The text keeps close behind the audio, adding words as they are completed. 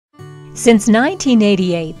Since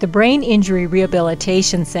 1988, the Brain Injury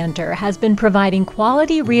Rehabilitation Center has been providing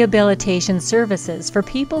quality rehabilitation services for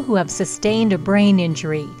people who have sustained a brain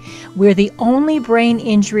injury. We're the only brain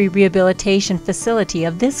injury rehabilitation facility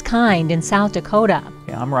of this kind in South Dakota.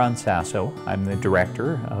 I'm Ron Sasso. I'm the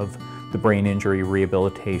director of the Brain Injury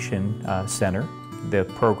Rehabilitation Center. The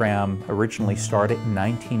program originally started in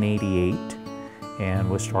 1988 and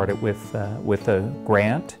was started with a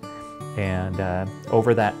grant. And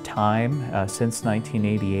over that time, since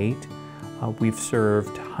 1988, we've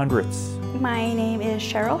served hundreds. My name is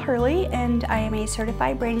Cheryl Hurley, and I am a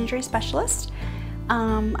certified brain injury specialist.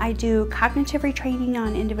 I do cognitive retraining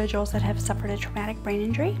on individuals that have suffered a traumatic brain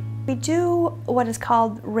injury. We do what is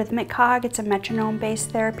called rhythmic cog. It's a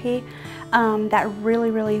metronome-based therapy that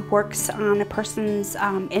really works on a person's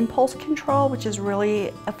impulse control, which is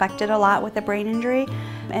really affected a lot with a brain injury,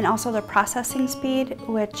 and also the processing speed,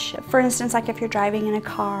 which, for instance, like if you're driving in a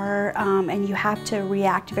car and you have to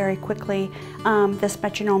react very quickly, this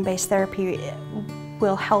metronome-based therapy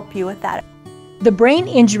will help you with that. The Brain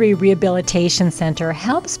Injury Rehabilitation Center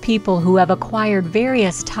helps people who have acquired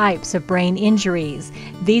various types of brain injuries.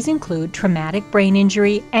 These include traumatic brain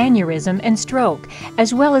injury, aneurysm, and stroke,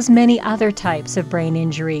 as well as many other types of brain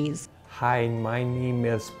injuries. Hi, my name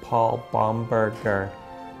is Paul Baumberger.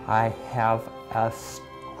 I have a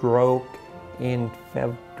stroke in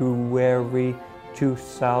February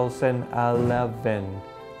 2011.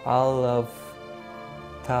 All of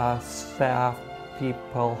the staff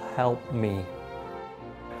people help me.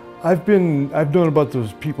 I've known about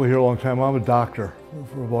those people here a long time. I'm a doctor. I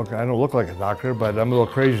don't look like a doctor, but I'm a little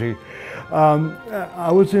crazy.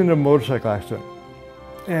 I was in a motorcycle accident,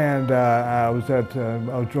 and I was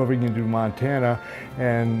driving into Montana,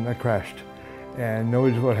 and I crashed. And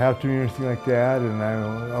nobody knew what happened to me or anything like that. And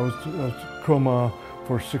I was coma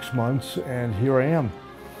for 6 months, and here I am.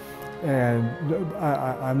 And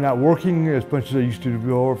I'm not working as much as I used to do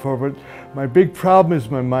before, but my big problem is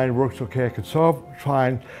my mind works okay. I can solve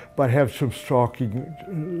fine, but I have some stalking,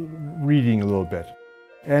 reading a little bit.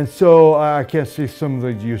 And so I can't say some of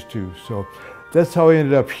the used to. So that's how I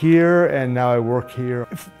ended up here, and now I work here.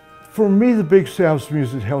 For me, the big sound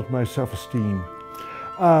music helped my self-esteem.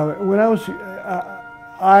 When I was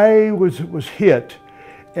hit,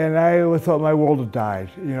 and I thought my world had died.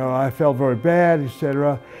 You know, I felt very bad,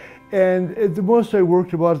 etc. And the most I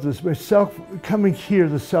worked about this, myself coming here,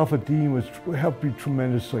 the self-esteem helped me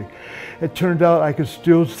tremendously. It turned out I could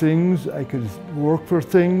still do things, I could work for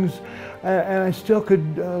things, and I still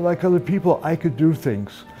could, like other people, I could do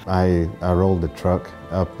things. I rolled a truck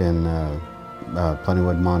up in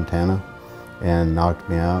Plentywood, Montana, and knocked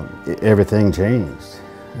me out. Everything changed.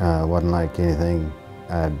 It wasn't like anything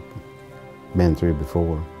I'd been through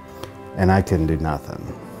before. And I couldn't do nothing.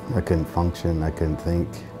 I couldn't function, I couldn't think.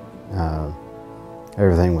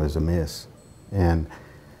 Everything was amiss, and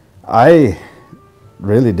I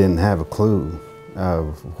really didn't have a clue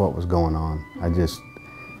of what was going on.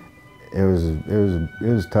 It was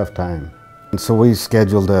a tough time. And so we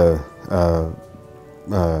scheduled a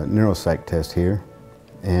neuropsych test here,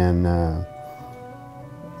 and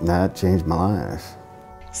that changed my life.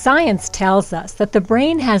 Science tells us that the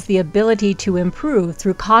brain has the ability to improve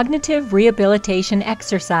through cognitive rehabilitation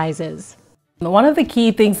exercises. One of the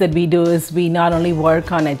key things that we do is we not only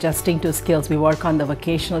work on adjusting to skills, we work on the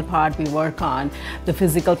vocational part, we work on the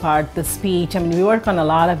physical part, the speech. I mean, we work on a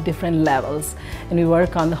lot of different levels, and we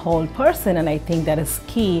work on the whole person, and I think that is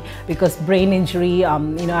key because brain injury,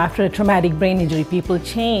 after a traumatic brain injury, people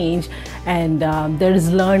change, and there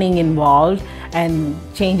is learning involved, and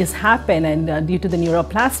changes happen, and due to the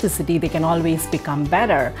neuroplasticity, they can always become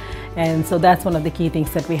better. And so that's one of the key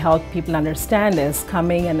things that we help people understand is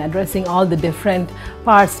coming and addressing all the different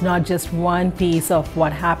parts, not just one piece of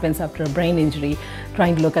what happens after a brain injury,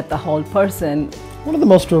 trying to look at the whole person. One of the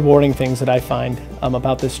most rewarding things that I find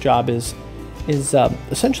about this job is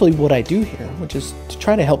essentially what I do here, which is to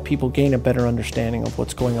try to help people gain a better understanding of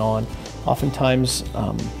what's going on. Oftentimes,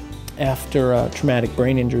 after a traumatic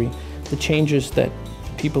brain injury, the changes that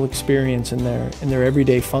people experience in their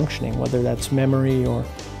everyday functioning, whether that's memory or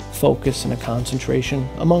focus and a concentration,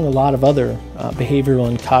 among a lot of other behavioral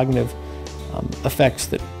and cognitive effects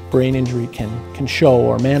that brain injury can show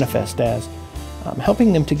or manifest as.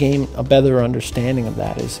 Helping them to gain a better understanding of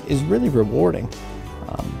that is really rewarding.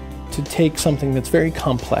 To take something that's very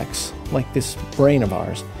complex, like this brain of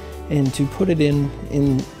ours, and to put it in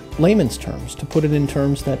layman's terms, to put it in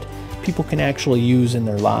terms that people can actually use in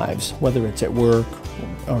their lives, whether it's at work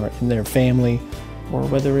or in their family, or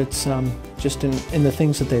whether it's just in the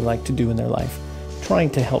things that they like to do in their life, trying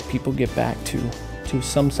to help people get back to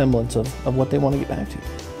some semblance of what they want to get back to.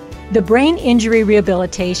 The Brain Injury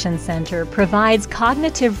Rehabilitation Center provides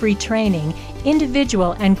cognitive retraining,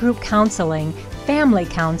 individual and group counseling, family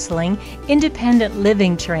counseling, independent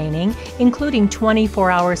living training, including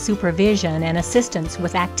 24-hour supervision and assistance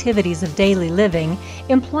with activities of daily living,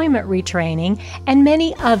 employment retraining, and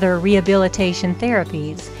many other rehabilitation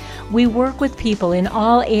therapies. We work with people in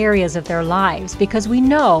all areas of their lives because we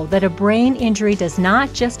know that a brain injury does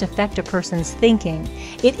not just affect a person's thinking,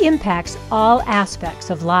 it impacts all aspects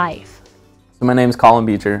of life. So my name is Colin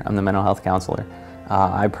Beecher. I'm the mental health counselor.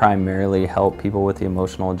 I primarily help people with the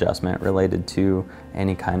emotional adjustment related to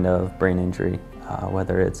any kind of brain injury,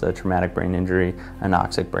 whether it's a traumatic brain injury,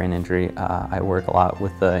 anoxic brain injury. I work a lot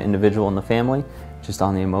with the individual and the family, just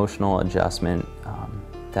on the emotional adjustment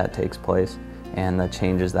that takes place and the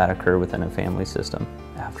changes that occur within a family system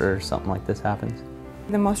after something like this happens.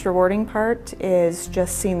 The most rewarding part is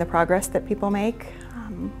just seeing the progress that people make,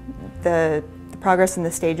 the progress in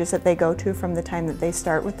the stages that they go to from the time that they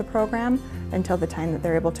start with the program until the time that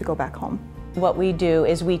they're able to go back home. What we do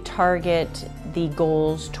is we target the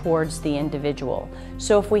goals towards the individual.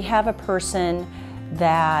 So if we have a person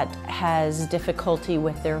that has difficulty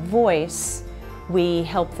with their voice, we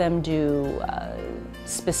help them do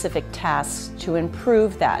specific tasks to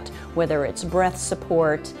improve that, whether it's breath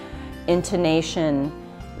support, intonation,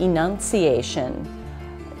 enunciation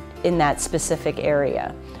in that specific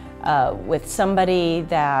area. With somebody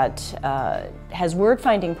that has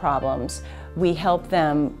word-finding problems, we help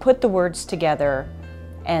them put the words together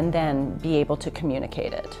and then be able to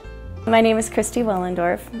communicate it. My name is Christy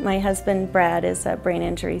Wellendorf. My husband Brad is a brain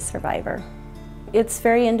injury survivor. It's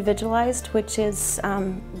very individualized, which is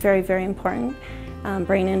very, very important.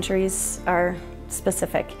 Brain injuries are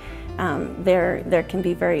specific. There can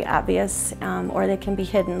be very obvious or they can be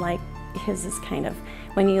hidden, like his is kind of,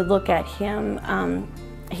 when you look at him,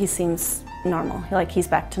 he seems normal, like he's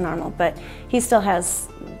back to normal, but he still has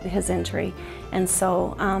his injury, and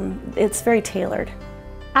so it's very tailored.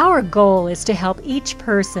 Our goal is to help each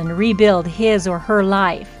person rebuild his or her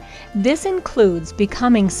life. This includes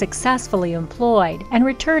becoming successfully employed and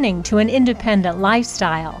returning to an independent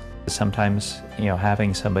lifestyle. Sometimes,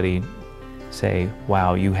 having somebody say,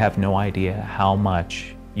 wow, you have no idea how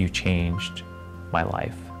much you changed my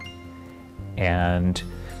life. And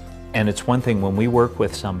it's one thing when we work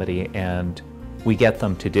with somebody and we get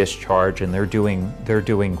them to discharge and they're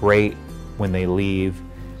doing great when they leave.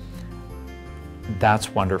 That's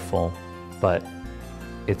wonderful, but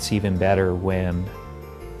it's even better when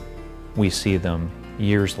we see them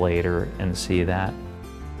years later and see that.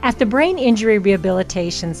 At the Brain Injury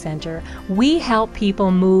Rehabilitation Center, we help people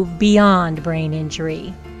move beyond brain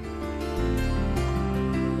injury.